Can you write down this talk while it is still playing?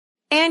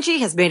Angie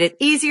has made it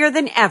easier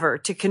than ever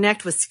to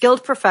connect with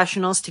skilled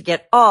professionals to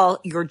get all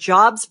your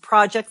jobs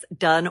projects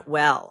done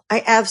well.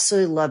 I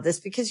absolutely love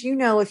this because,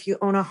 if you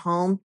own a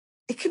home,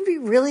 it can be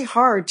really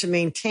hard to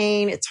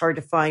maintain. It's hard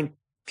to find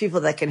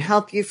people that can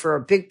help you for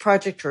a big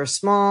project or a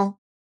small.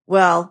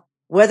 Well,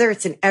 whether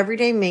it's in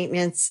everyday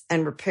maintenance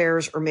and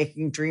repairs or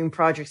making dream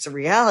projects a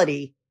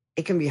reality,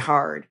 it can be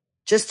hard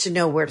just to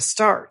know where to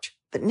start.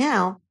 But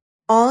now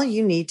all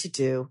you need to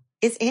do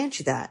is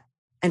Angie that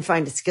and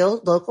find a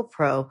skilled local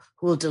pro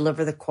who will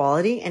deliver the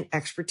quality and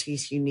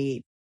expertise you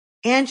need.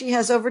 Angie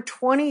has over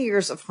 20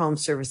 years of home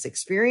service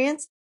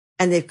experience,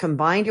 and they've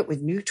combined it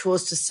with new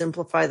tools to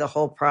simplify the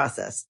whole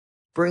process.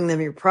 Bring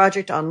them your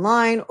project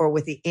online or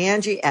with the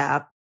Angie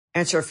app,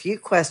 answer a few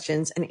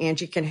questions, and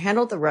Angie can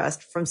handle the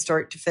rest from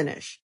start to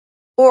finish.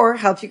 Or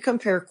help you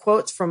compare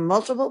quotes from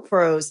multiple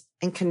pros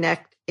and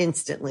connect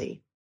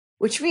instantly,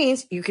 which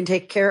means you can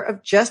take care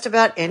of just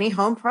about any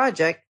home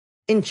project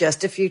in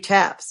just a few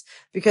taps.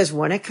 Because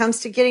when it comes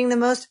to getting the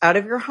most out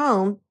of your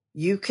home,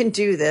 you can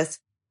do this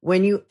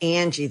when you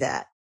Angie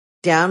that.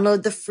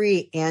 Download the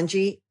free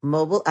Angie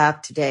mobile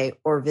app today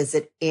or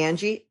visit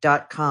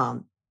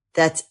Angie.com.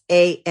 That's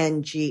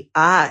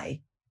ANGI.com.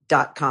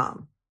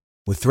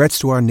 With threats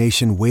to our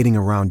nation waiting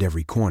around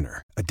every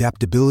corner,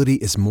 adaptability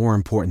is more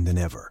important than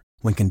ever.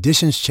 When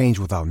conditions change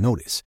without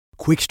notice,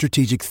 quick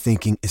strategic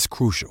thinking is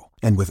crucial.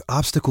 And with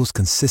obstacles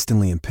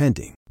consistently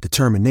impending,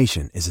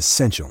 determination is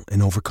essential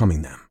in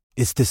overcoming them.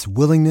 It's this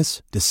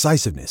willingness,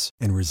 decisiveness,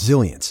 and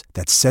resilience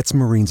that sets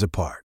Marines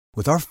apart.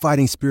 With our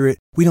fighting spirit,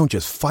 we don't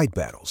just fight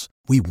battles,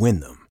 we win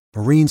them.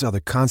 Marines are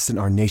the constant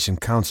our nation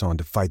counts on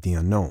to fight the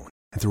unknown.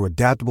 And through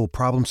adaptable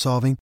problem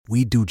solving,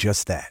 we do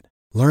just that.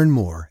 Learn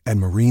more at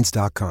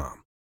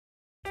Marines.com.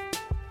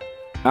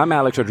 I'm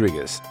Alex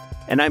Rodriguez.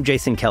 And I'm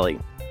Jason Kelly.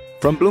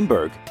 From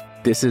Bloomberg,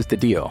 this is The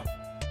Deal.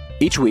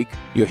 Each week,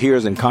 you'll hear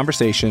us in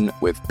conversation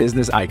with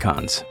business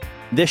icons.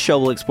 This show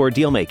will explore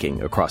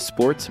deal-making across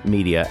sports,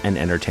 media, and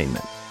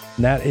entertainment.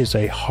 That is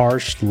a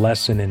harsh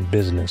lesson in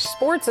business.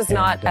 Sports is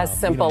not as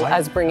simple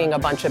as bringing a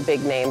bunch of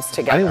big names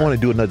together. I didn't want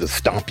to do another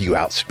stomp you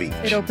out speech.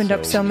 It opened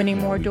up so many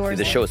more doors.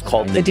 The show is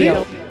called The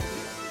Deal.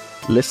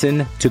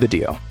 Listen to The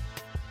Deal.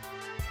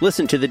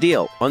 Listen to The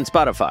Deal on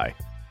Spotify.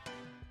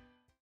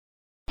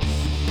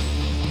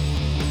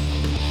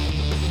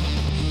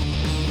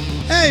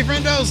 Hey,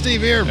 friendo,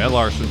 Steve here. And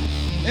Larson.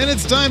 And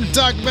it's time to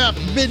talk about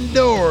Forbidden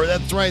Door.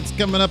 That's right, it's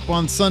coming up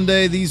on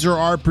Sunday. These are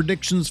our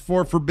predictions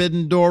for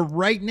Forbidden Door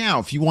right now.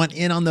 If you want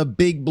in on the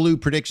Big Blue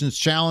Predictions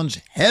Challenge,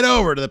 head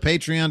over to the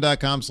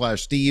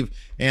patreon.com/Steve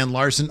and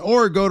Larson,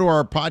 or go to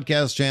our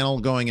podcast channel,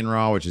 Going in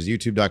Raw, which is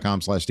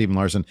youtube.com/Steve and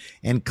Larson,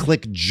 and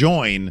click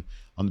join.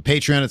 On the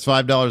Patreon, it's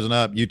 $5 and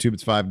up. YouTube,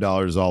 it's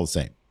 $5, all the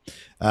same.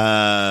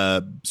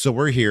 So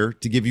we're here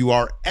to give you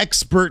our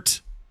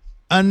expert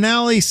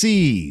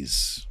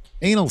analyses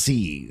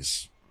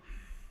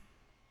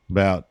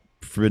about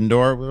Forbidden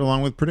Door,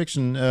 along with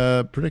prediction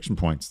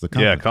points.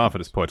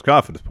 Confidence points.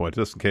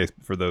 Just in case,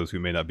 for those who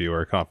may not be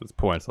aware of confidence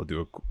points, I'll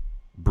do a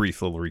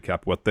brief little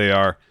recap of what they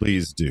are.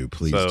 Please do.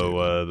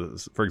 So,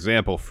 for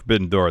example,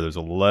 Forbidden Door, there's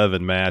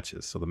 11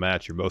 matches. So the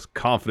match you're most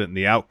confident in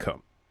the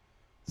outcome,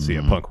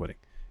 CM Punk winning.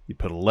 You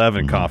put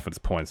 11 confidence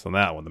points on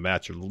that one. The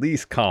match you're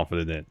least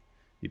confident in,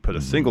 you put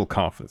a single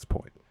confidence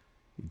point.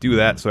 You do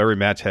that so every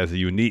match has a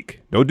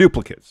unique, no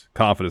duplicates,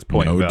 confidence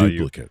point value. No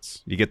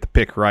duplicates. You get the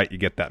pick right, you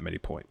get that many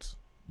points.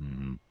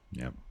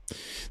 Yeah,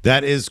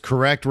 that is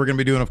correct. We're going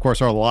to be doing, of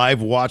course, our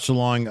live watch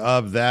along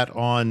of that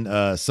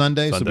on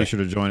Sunday, so be sure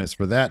to join us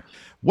for that.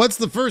 What's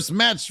the first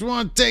match you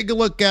want to take a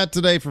look at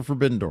today for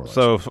Forbidden Door?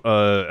 So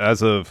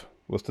as of,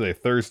 what's today,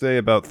 Thursday,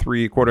 about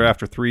 3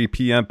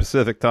 p.m.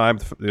 Pacific time,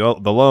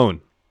 the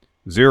lone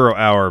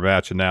 0-hour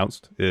match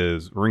announced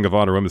is Ring of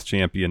Honor Women's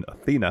Champion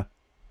Athena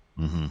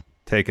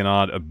taking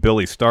on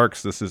Billy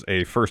Starks. This is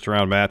a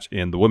first-round match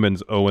in the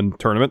Women's Owen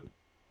tournament.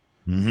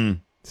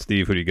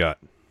 Steve, who do you got?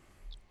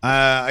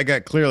 I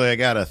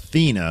got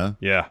Athena.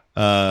 Yeah.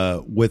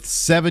 With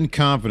 7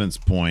 confidence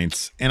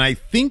points, and I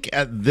think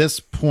at this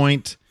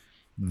point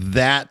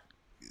that's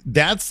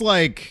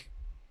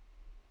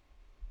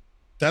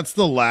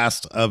the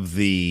last of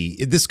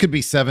the. This could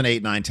be 7,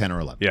 8, 9, 10,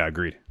 or 11. Yeah,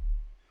 agreed.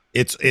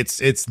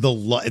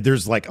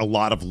 There's like a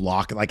lot of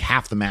lock. Like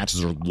half the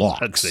matches are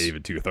locks. I'd say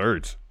even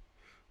 2/3.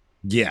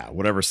 Yeah,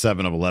 whatever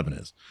 7 of 11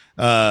 is.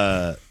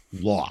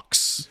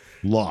 Locks.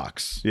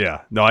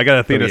 Yeah. No, I got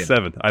Athena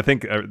 7. I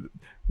think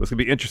what's going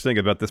to be interesting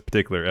about this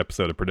particular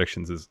episode of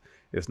predictions is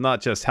it's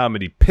not just how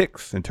many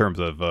picks in terms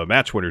of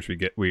match winners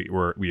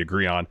we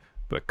agree on,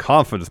 but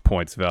confidence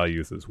points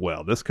values as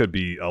well. This could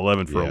be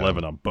 11 for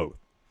 11 on both.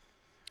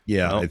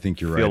 Yeah, I think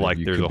you're right. I feel like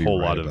there's a whole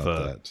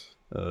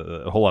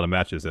lot of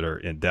matches that are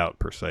in doubt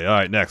per se. All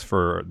right, next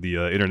for the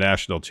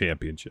International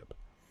Championship.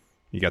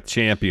 You got the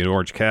champion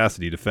Orange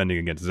Cassidy defending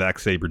against Zack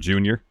Sabre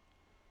Jr.,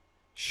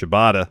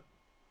 Shibata,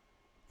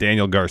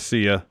 Daniel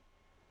Garcia.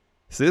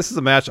 So this is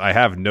a match I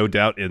have no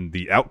doubt in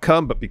the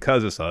outcome, but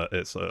because it's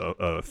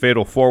a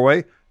fatal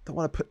 4-way, don't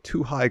want to put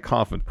too high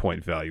confidence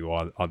point value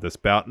on this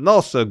bout. And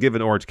also,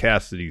 given Orange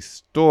Cassidy's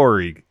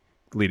story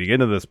leading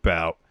into this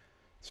bout,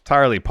 it's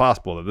entirely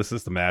possible that this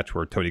is the match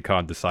where Tony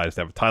Khan decides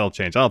to have a title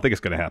change. I don't think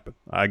it's going to happen.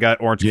 I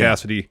got Orange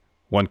Cassidy,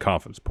 1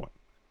 confidence point.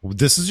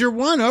 This is your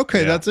one?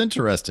 Okay, that's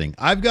interesting.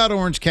 I've got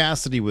Orange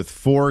Cassidy with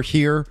 4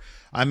 here.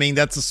 I mean,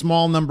 that's a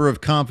small number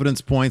of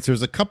confidence points.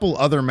 There's a couple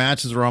other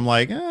matches where I'm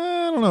like,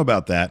 I don't know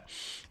about that.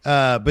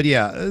 But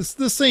yeah, it's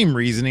the same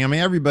reasoning. I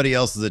mean, everybody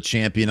else is a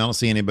champion. I don't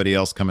see anybody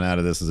else coming out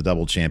of this as a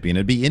double champion.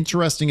 It'd be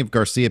interesting if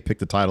Garcia picked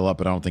the title up,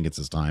 but I don't think it's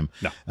his time.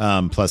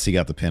 No. Plus, he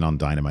got the pin on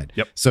Dynamite.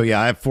 Yep. So yeah,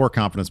 I have 4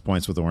 confidence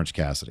points with Orange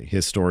Cassidy.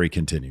 His story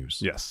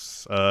continues.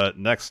 Yes.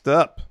 Next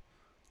up,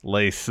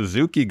 Les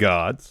Suzuki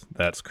Gods.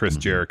 That's Chris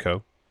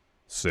Jericho,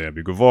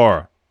 Sammy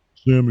Guevara,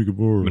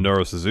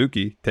 Minoru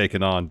Suzuki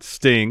taking on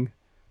Sting,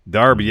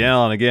 Darby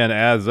Allin again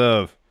as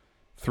of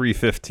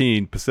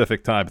 3:15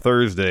 Pacific time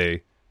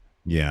Thursday.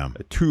 Yeah.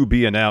 To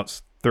be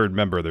announced third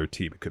member of their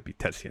team. It could be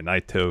Tetsuya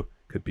Naito,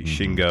 could be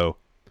Shingo.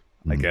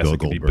 I guess it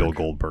could be Bill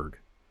Goldberg.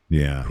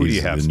 Yeah. Who do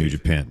you have, the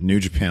New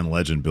Japan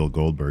legend, Bill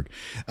Goldberg.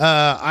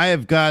 I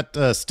have got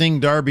Sting,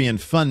 Darby, and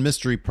Fun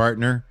Mystery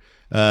Partner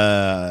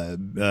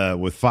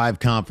with 5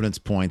 confidence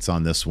points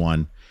on this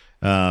one.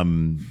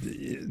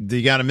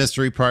 You got a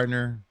mystery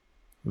partner?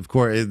 Of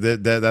course,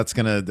 that's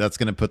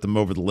gonna put them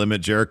over the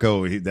limit.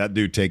 Jericho, that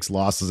dude takes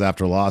losses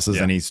after losses,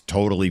 and he's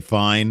totally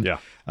fine. Yeah.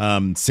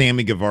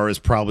 Sammy Guevara is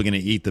probably going to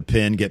eat the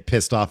pin, get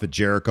pissed off at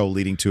Jericho,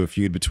 leading to a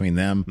feud between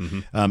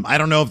them. I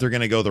don't know if they're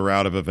going to go the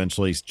route of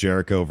eventually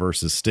Jericho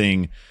versus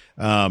Sting,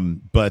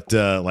 but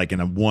like in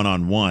a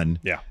one-on-one.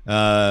 Yeah.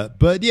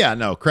 But yeah,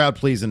 no, crowd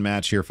pleasing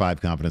match here. 5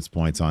 confidence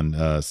points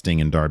on Sting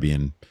and Darby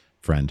and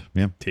friend.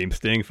 Yeah. Team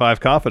Sting,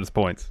 5 confidence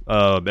points.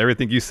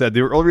 Everything you said.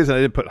 The only reason I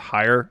didn't put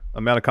higher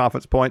amount of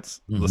confidence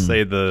points, let's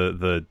say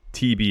the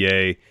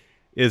TBA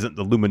isn't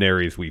the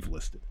luminaries we've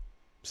listed.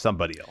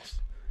 Somebody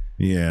else.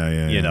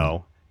 Yeah. You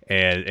know,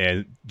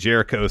 and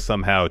Jericho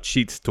somehow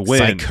cheats to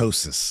win.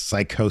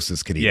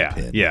 Psychosis could eat a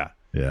pin. Yeah.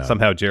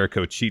 Somehow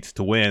Jericho cheats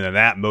to win, and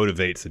that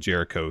motivates the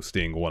Jericho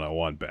Sting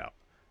 1-on-1 bout.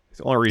 It's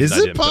the only reason.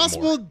 Is it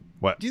possible?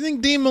 What? Do you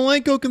think Dean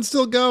Malenko can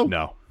still go?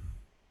 No.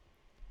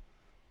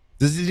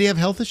 Did he have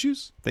health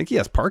issues? I think he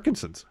has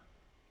Parkinson's.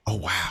 Oh,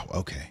 wow.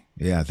 Okay.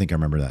 Yeah, I think I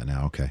remember that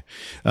now. Okay.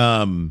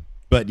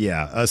 But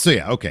yeah. So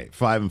yeah. Okay.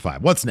 5 and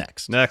 5. What's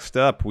next? Next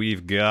up,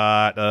 we've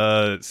got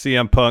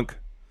CM Punk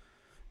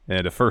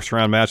and a first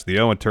round match of the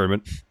Owen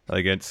tournament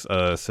against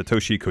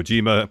Satoshi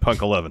Kojima,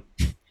 Punk 11.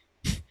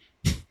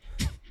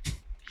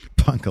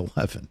 Punk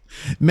 11.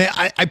 Man,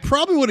 I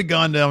probably would have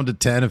gone down to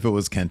 10 if it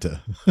was Kenta.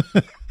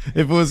 If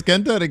it was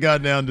Kenta, I'd have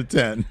gone down to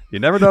 10. You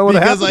never know what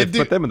happens if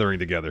you put them in the ring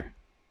together.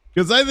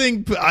 Because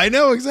I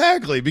know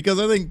exactly. Because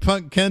I think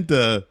Punk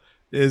Kenta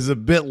is a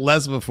bit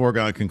less of a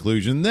foregone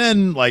conclusion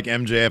than like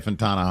MJF and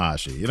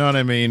Tanahashi. You know what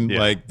I mean? Yeah.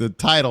 Like the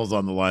title's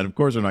on the line. Of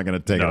course, they're not going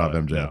to take it off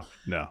MJF.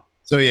 No.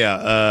 So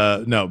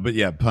yeah, no, but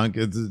yeah, Punk,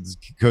 it's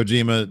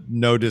Kojima.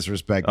 No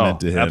disrespect meant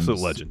to him. Absolute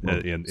legend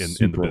in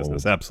the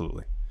business. Old.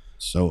 Absolutely.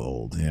 So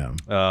old, yeah.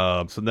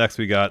 So next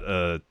we got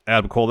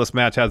Adam Cole. This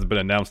match hasn't been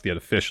announced yet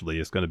officially.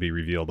 It's going to be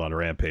revealed on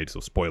Rampage. So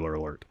spoiler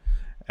alert.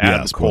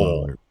 Adam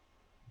Cole,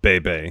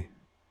 Bebe,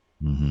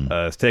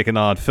 is taking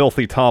on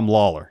Filthy Tom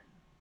Lawler.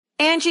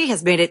 Angie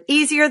has made it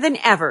easier than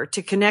ever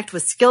to connect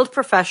with skilled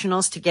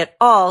professionals to get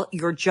all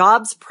your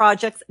jobs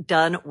projects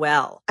done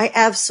well. I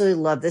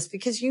absolutely love this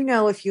because, you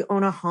know, if you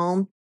own a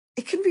home,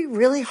 it can be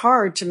really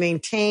hard to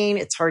maintain.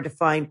 It's hard to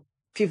find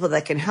people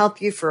that can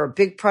help you for a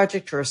big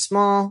project or a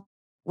small.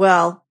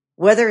 Well,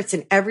 whether it's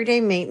in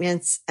everyday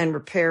maintenance and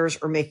repairs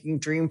or making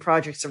dream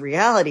projects a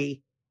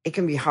reality, it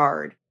can be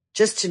hard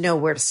just to know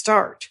where to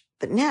start.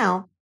 But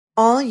now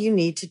all you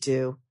need to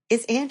do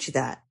is Angie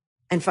that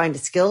and find a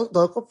skilled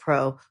local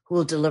pro who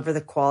will deliver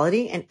the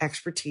quality and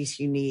expertise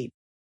you need.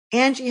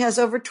 Angie has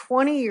over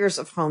 20 years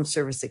of home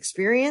service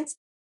experience,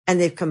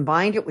 and they've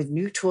combined it with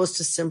new tools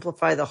to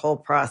simplify the whole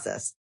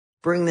process.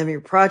 Bring them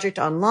your project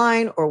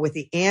online or with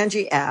the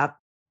Angie app,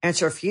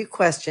 answer a few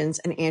questions,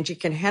 and Angie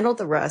can handle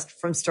the rest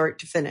from start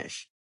to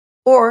finish.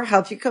 Or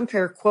help you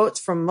compare quotes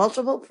from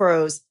multiple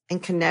pros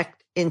and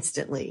connect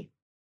instantly,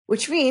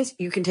 which means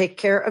you can take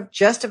care of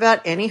just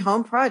about any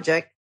home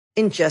project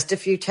in just a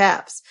few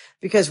taps.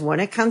 Because when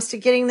it comes to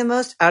getting the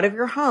most out of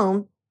your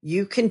home,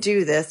 you can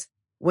do this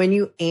when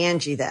you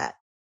Angie that.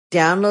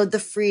 Download the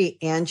free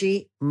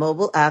Angie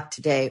mobile app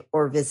today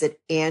or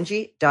visit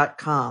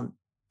Angie.com.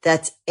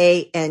 That's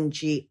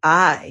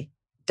ANGI.com.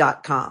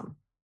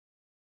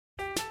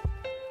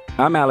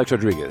 I'm Alex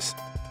Rodriguez.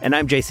 And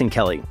I'm Jason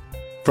Kelly.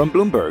 From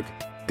Bloomberg,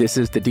 this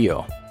is The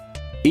Deal.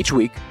 Each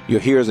week, you'll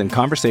hear us in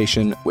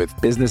conversation with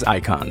business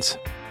icons.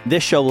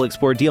 This show will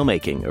explore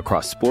deal-making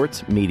across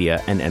sports,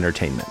 media, and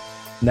entertainment.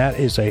 That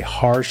is a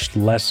harsh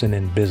lesson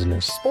in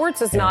business.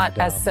 Sports is not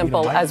as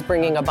simple as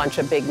bringing a bunch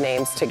of big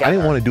names together. I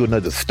didn't want to do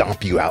another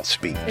stomp you out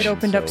speech. It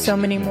opened up so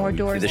many more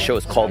doors. The show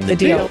is called The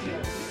Deal.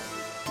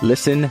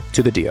 Listen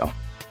to The Deal.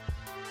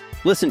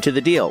 Listen to The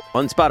Deal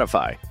on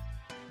Spotify.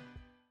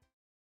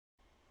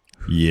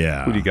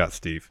 Yeah. Who do you got,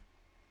 Steve?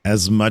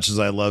 As much as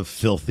I love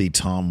Filthy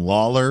Tom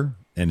Lawler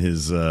and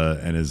his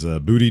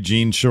booty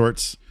jean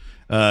shorts,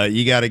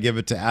 You got to give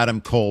it to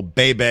Adam Cole.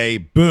 Baby,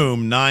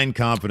 boom, 9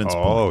 confidence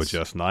points. Oh,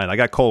 just 9. I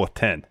got Cole with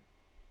 10.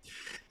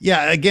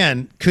 Yeah,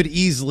 again, could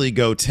easily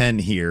go 10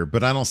 here,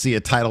 but I don't see a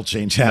title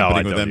change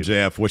happening with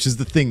MJF, which is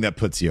the thing that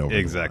puts you over.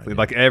 Exactly.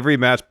 Like every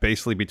match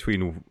basically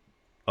between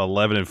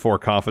 11 and 4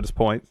 confidence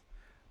points,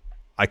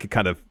 I could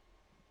kind of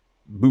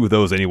move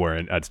those anywhere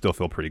and I'd still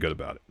feel pretty good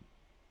about it.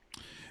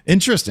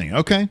 Interesting.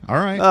 Okay. All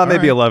right.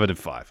 Maybe 11 and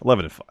 5.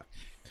 11 and 5.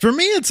 For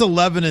me, it's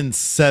 11 and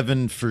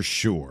 7 for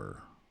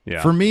sure.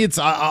 Yeah. For me,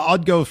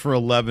 I'd go for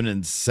 11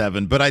 and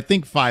 7, but I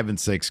think 5 and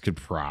 6 could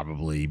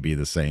probably be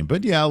the same.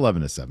 But yeah,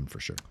 11 and 7 for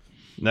sure.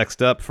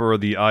 Next up for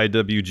the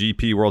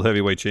IWGP World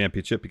Heavyweight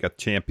Championship, you got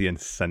champion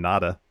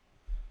Sonata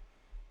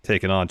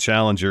taking on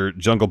challenger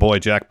Jungle Boy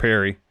Jack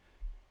Perry.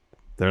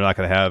 They're not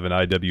going to have an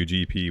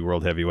IWGP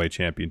World Heavyweight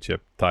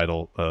Championship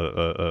title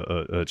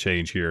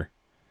change here.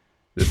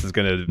 This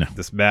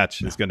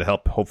match is going to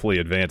help hopefully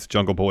advance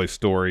Jungle Boy's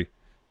story,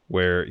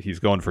 where he's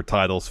going for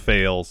titles,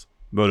 fails,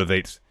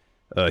 motivates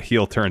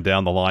heel turn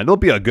down the line. It'll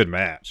be a good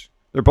match.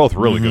 They're both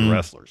really good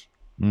wrestlers.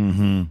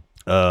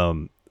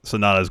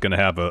 Sonata is going to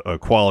have a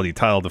quality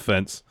title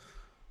defense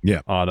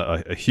on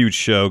a huge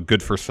show.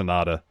 Good for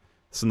Sonata.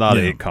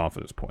 8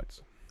 confidence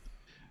points.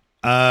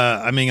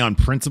 I mean, on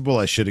principle,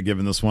 I should have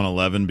given this one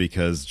 11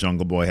 because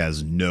Jungle Boy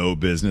has no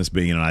business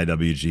being in an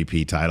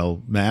IWGP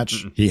title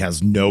match. He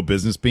has no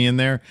business being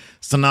there.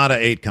 Sonata,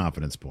 8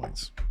 confidence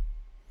points.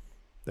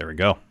 There we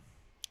go.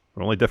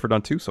 We're only differed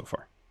on 2 so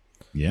far.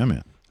 Yeah,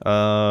 man.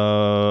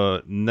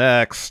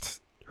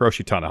 Next,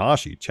 Hiroshi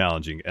Tanahashi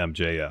challenging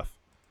MJF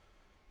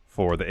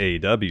for the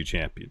AEW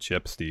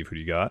Championship. Steve, who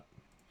do you got?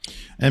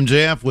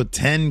 MJF with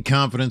 10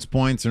 confidence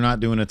points. They're not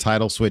doing a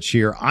title switch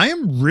here. I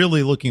am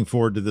really looking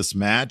forward to this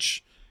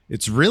match.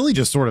 It's really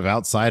just sort of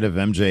outside of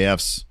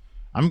MJF's.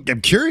 I'm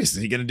curious.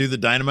 Is he going to do the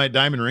Dynamite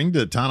Diamond Ring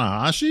to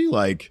Tanahashi?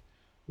 Like,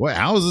 what?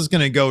 How is this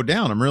going to go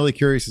down? I'm really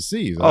curious to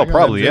see.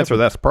 Probably. The answer to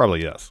that's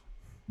probably yes.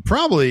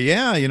 Probably,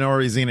 yeah.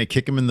 Or is he going to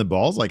kick him in the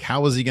balls? Like,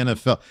 how is he going to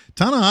feel?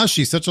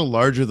 Tanahashi's such a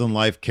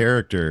larger-than-life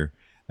character.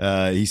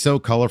 He's so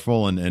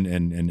colorful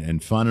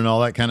and fun and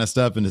all that kind of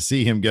stuff. And to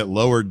see him get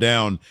lowered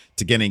down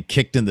to getting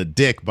kicked in the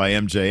dick by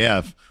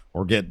MJF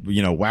or get,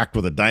 whacked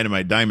with a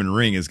Dynamite Diamond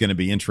Ring is going to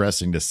be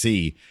interesting to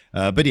see.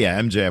 But yeah,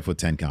 MJF with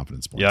 10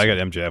 confidence points. Yeah, I got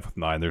MJF with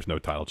 9. There's no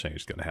title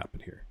change going to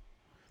happen here.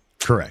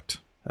 Correct.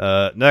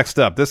 Next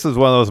up, this is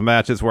one of those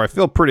matches where I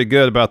feel pretty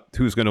good about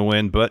who's going to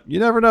win, but you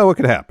never know what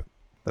could happen.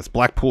 That's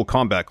Blackpool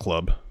Combat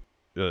Club,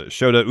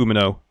 Shota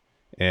Umino,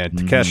 and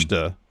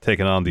Takeshita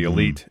taking on the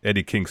Elite,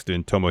 Eddie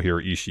Kingston,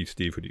 Tomohiro Ishii.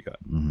 Steve, who do you got?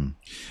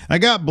 I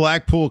got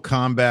Blackpool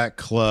Combat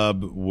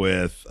Club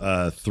with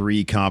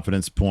 3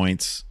 confidence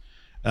points.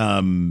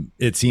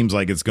 It seems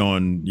like it's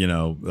going,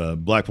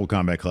 Blackpool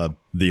Combat Club,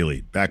 the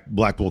Elite,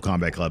 Blackpool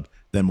Combat Club.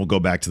 Then we'll go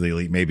back to the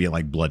Elite, maybe at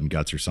like Blood and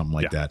Guts or something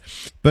like that.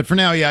 But for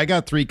now, I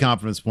got 3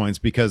 confidence points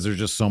because there's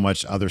just so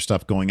much other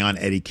stuff going on.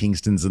 Eddie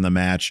Kingston's in the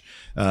match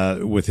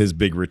with his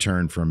big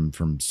return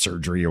from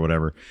surgery or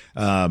whatever.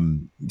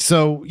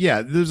 So,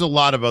 there's a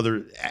lot of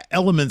other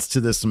elements to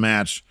this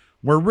match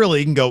where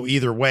really it can go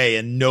either way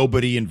and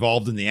nobody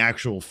involved in the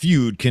actual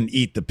feud can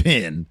eat the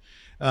pin.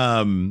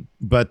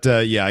 But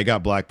I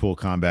got Blackpool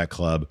Combat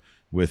Club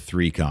with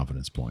 3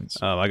 confidence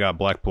points. I got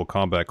Blackpool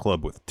Combat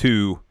Club with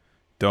 2.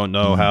 Don't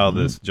know how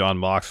this Jon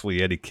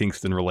Moxley Eddie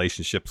Kingston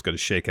relationship is going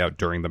to shake out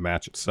during the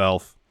match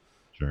itself.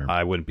 Sure.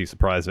 I wouldn't be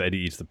surprised if Eddie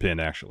eats the pin,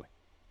 actually.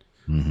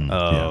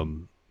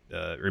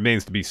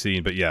 Remains to be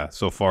seen, but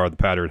so far the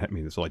pattern,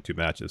 there's only 2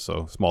 matches,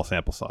 so small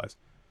sample size.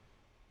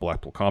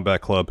 Blackpool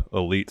Combat Club,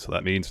 Elite, so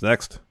that means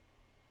next.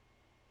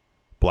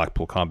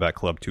 Blackpool Combat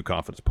Club, 2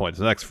 confidence points.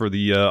 Next for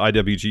the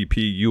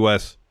IWGP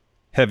US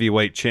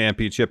Heavyweight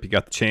Championship, you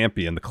got the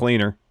champion, the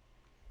cleaner,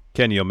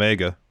 Kenny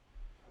Omega,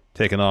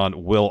 taking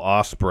on Will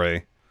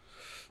Ospreay.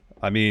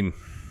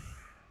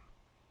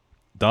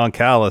 Don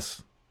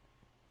Callis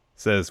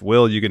says,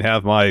 Will, you can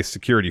have my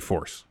security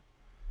force.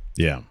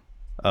 Yeah.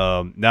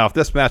 Now, if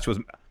this match was...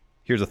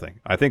 Here's the thing.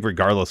 I think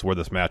regardless of where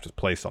this match was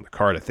placed on the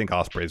card, I think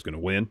Ospreay is going to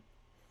win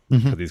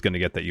because he's going to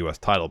get that U.S.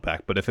 title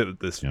back. But if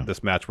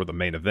this match were the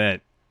main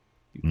event,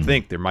 you'd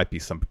think there might be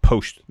some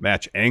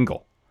post-match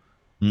angle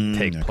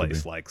take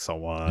place, like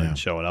someone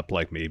showing up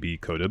like maybe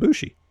Kota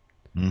Ibushi.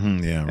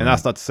 And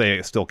that's not to say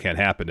it still can't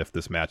happen if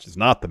this match is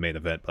not the main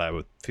event, but I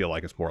would feel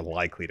like it's more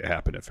likely to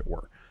happen if it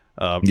were.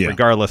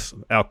 Regardless,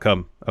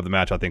 outcome of the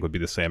match I think would be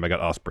the same. I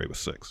got Ospreay with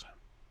 6.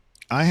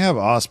 I have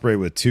Ospreay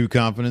with 2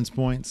 confidence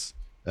points,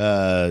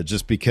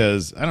 just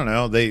because I don't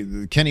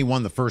know. Kenny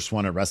won the first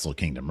one at Wrestle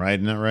Kingdom, right?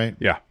 Isn't that right?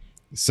 Yeah.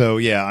 So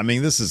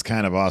this is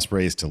kind of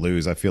Ospreay's to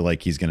lose. I feel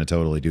like he's going to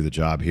totally do the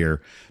job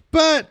here,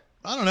 but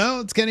I don't know.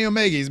 It's Kenny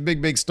Omega. He's a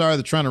big star.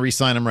 They're trying to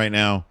re-sign him right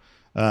now.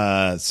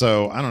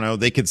 So I don't know.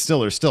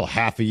 There's still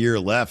half a year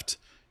left.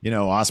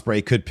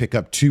 Ospreay could pick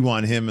up 2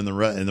 on him in the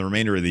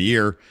remainder of the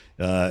year,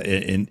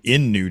 in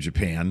New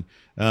Japan.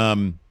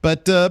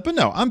 But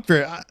no, I'm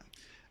fair.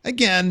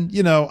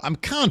 I'm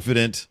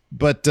confident,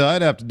 but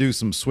I'd have to do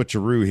some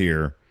switcheroo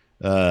here,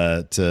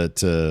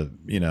 to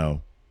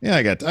Yeah,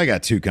 I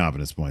got 2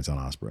 confidence points on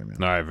Ospreay, man.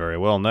 All right, very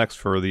well. Next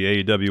for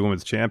the AEW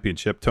Women's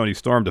Championship, Toni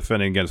Storm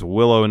defending against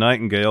Willow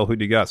Nightingale. Who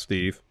do you got,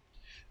 Steve?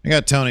 I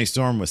got Toni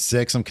Storm with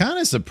 6. I'm kind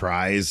of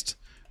surprised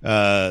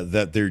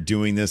that they're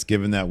doing this,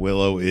 given that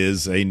Willow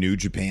is a New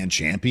Japan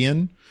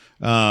champion.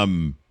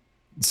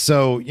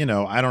 So,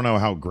 I don't know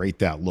how great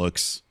that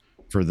looks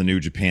for the New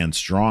Japan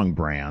Strong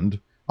brand.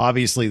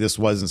 Obviously, this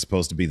wasn't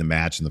supposed to be the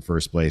match in the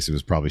first place. It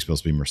was probably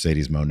supposed to be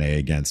Mercedes Moné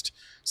against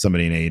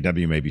somebody in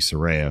AEW, maybe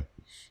Saraya.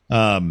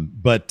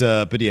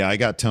 But yeah, I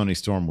got Toni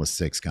Storm with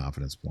 6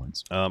 confidence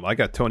points. I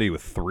got Toni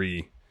with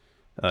 3.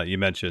 You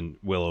mentioned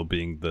Willow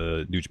being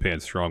the New Japan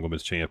Strong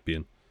Women's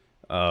Champion,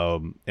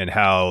 and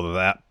how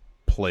that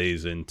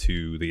plays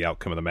into the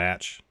outcome of the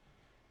match.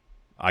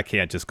 I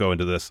can't just go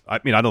into this. I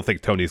mean, I don't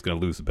think Tony's going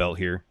to lose the belt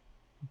here,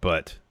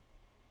 but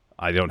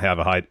I don't have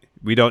a high.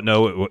 We don't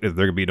know if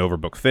they're going to be an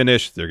overbooked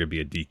finish. They're going to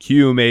be a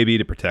DQ maybe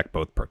to protect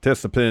both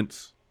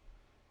participants.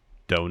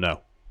 Don't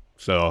know.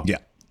 So yeah,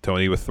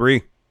 Toni with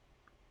 3.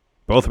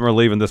 Both of them are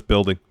leaving this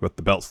building with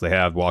the belts they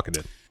have walking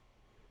in.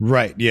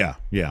 Right. Yeah.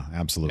 Yeah.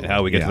 Absolutely. And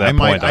how we get to that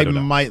point, I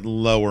might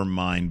lower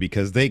mine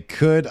because I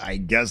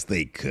guess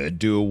they could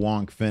do a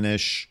wonk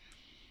finish.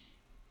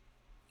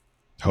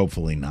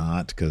 Hopefully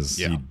not, because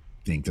you'd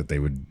think that they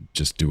would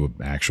just do an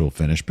actual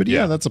finish. But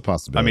yeah, that's a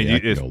possibility. I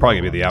mean, it's probably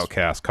going to be the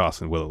Outcast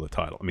costing Willow the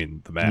title. I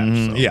mean, the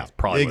match. So yeah,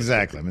 probably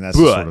exactly. I mean, that's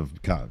sort of,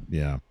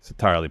 it's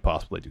entirely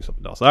possible they do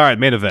something else. All right,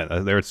 main event.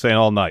 They were saying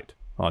all night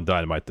on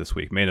Dynamite this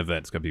week. Main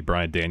event is going to be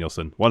Bryan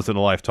Danielson. Once in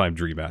a lifetime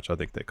dream match, I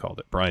think they called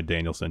it. Bryan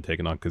Danielson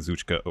taking on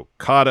Kazuchika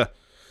Okada.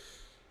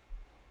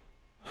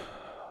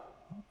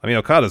 I mean,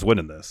 Okada's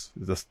winning this,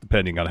 just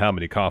depending on how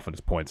many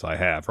confidence points I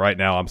have. Right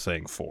now, I'm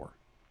saying 4.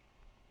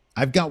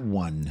 I've got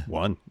 1.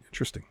 1?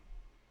 Interesting.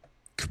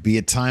 Could be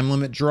a time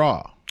limit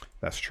draw.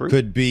 That's true.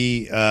 Could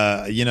be,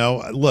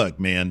 look,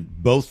 man,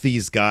 both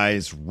these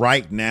guys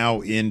right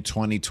now in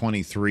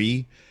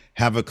 2023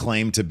 have a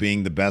claim to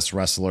being the best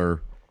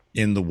wrestler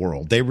in the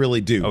world. They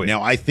really do. Oh, yeah.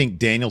 Now, I think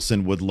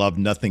Danielson would love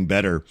nothing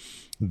better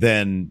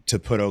than to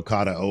put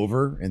Okada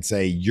over and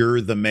say,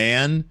 you're the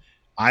man.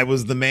 I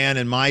was the man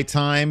in my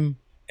time,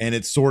 and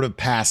it's sort of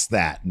past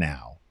that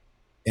now.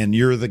 And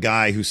you're the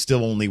guy who's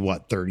still only,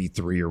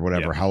 33 or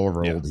whatever,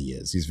 however old he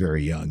is. He's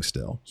very young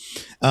still.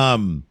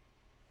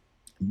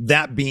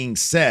 That being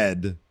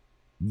said,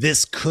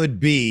 this could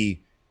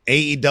be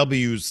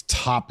AEW's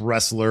top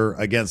wrestler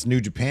against New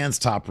Japan's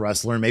top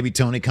wrestler. And maybe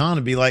Tony Khan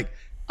would be like,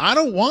 I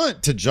don't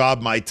want to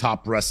job my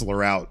top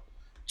wrestler out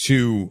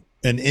to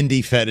an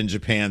indie fed in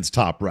Japan's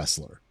top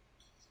wrestler.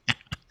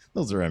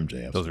 Those are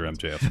MJF's. Those are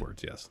MJF's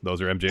words, yes.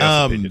 Those are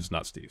MJF's opinions,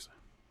 not Steve's.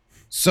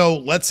 So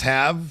let's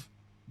have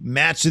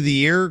match of the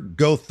year,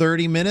 go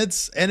 30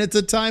 minutes, and it's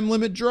a time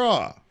limit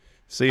draw.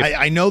 See,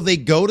 I know they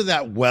go to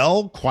that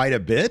well quite a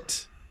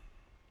bit,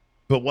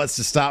 but what's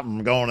to stop them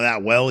from going to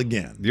that well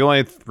again? The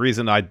only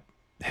reason I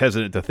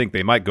hesitant to think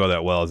they might go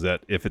that well is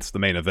that if it's the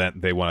main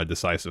event, they want a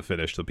decisive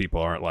finish, so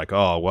people aren't like,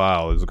 oh,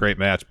 wow, it was a great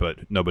match, but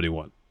nobody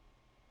won.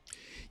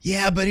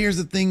 Yeah, but here's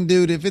the thing,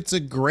 dude. If it's a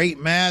great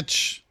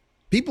match,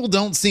 people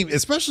don't seem,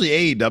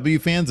 especially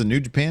AEW fans and New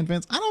Japan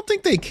fans, I don't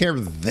think they care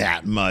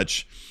that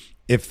much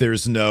if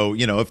there's no,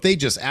 if they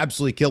just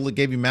absolutely killed it,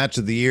 gave you match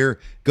of the year,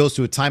 goes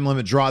to a time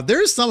limit draw.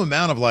 There's some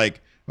amount of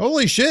like,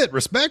 holy shit,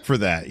 respect for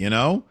that,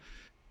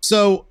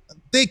 So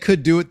they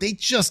could do it. They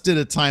just did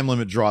a time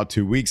limit draw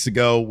 2 weeks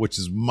ago, which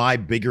is my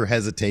bigger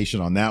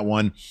hesitation on that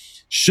one.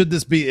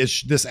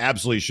 This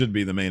absolutely should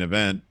be the main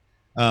event.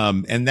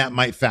 And that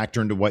might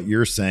factor into what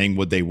you're saying.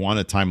 Would they want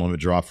a time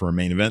limit draw for a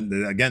main event?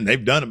 Again,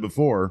 they've done it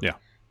before. Yeah.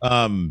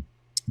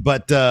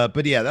 But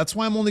yeah, that's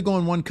why I'm only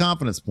going 1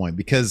 confidence point,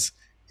 because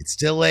it's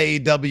still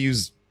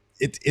AEW's.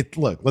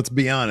 Look, let's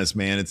be honest,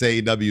 man. It's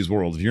AEW's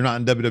world. If you're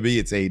not in WWE,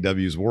 it's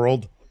AEW's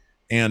world.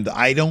 And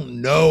I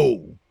don't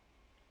know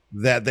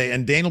that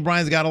and Daniel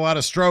Bryan's got a lot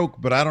of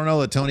stroke, but I don't know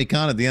that Tony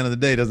Khan at the end of the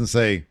day doesn't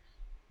say,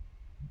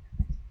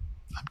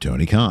 I'm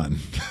Tony Khan.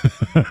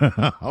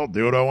 I'll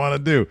do what I want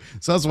to do.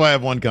 So that's why I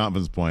have 1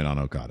 confidence point on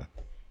Okada.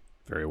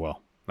 Very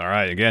well. All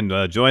right. Again,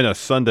 join us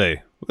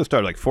Sunday. We'll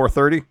start like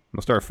 4:30.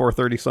 We'll start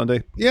 4:30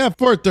 Sunday. Yeah,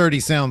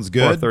 4:30 sounds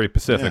good. 4:30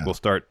 Pacific. Yeah. We'll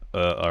start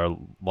our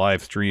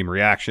live stream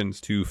reactions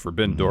to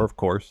Forbidden Door, of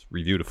course.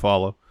 Review to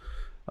follow.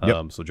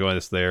 So join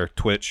us there.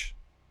 Twitch,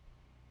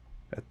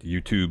 at the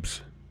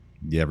YouTubes.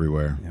 Yeah,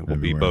 everywhere. Yeah, we'll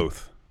be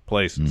both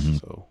places.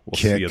 So we'll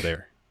see you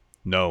there.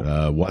 No.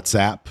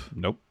 WhatsApp.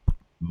 Nope.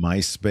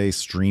 MySpace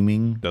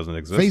streaming. Doesn't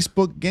exist.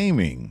 Facebook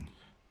gaming.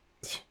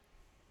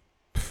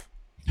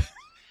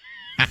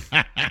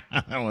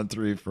 I went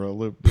 3 for a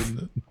loop,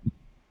 didn't it?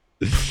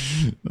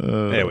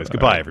 Anyways,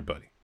 goodbye,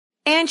 everybody.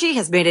 Angie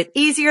has made it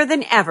easier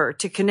than ever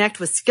to connect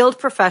with skilled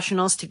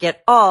professionals to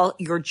get all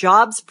your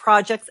jobs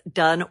projects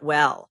done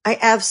well. I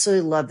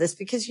absolutely love this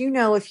because,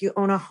 if you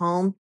own a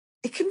home,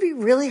 it can be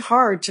really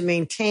hard to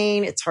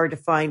maintain. It's hard to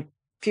find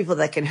people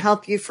that can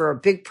help you for a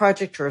big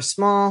project or a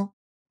small.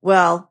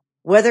 Well,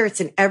 whether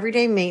it's in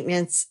everyday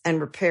maintenance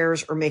and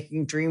repairs or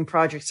making dream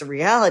projects a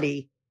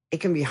reality, it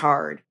can be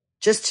hard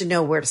just to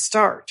know where to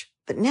start.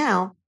 But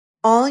now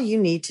all you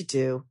need to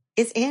do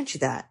is Angie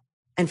that.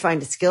 And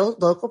find a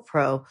skilled local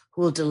pro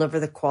who will deliver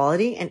the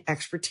quality and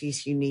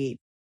expertise you need.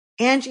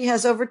 Angie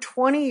has over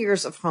 20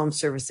 years of home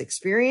service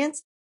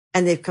experience,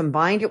 and they've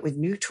combined it with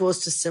new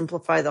tools to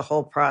simplify the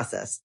whole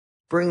process.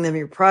 Bring them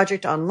your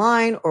project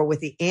online or with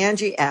the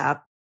Angie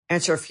app,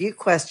 answer a few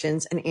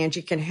questions, and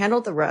Angie can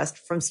handle the rest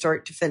from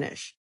start to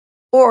finish.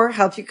 Or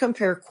help you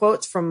compare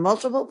quotes from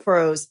multiple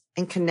pros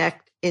and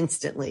connect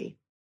instantly.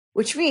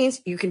 Which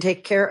means you can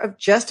take care of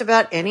just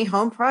about any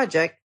home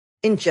project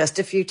in just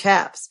a few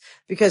taps.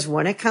 Because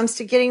when it comes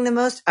to getting the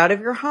most out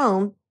of your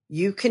home,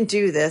 you can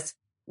do this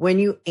when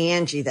you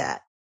Angie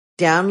that.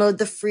 Download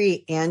the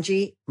free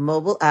Angie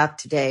mobile app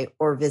today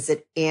or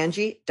visit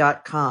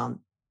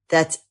Angie.com.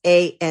 That's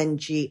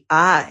ANGI.com.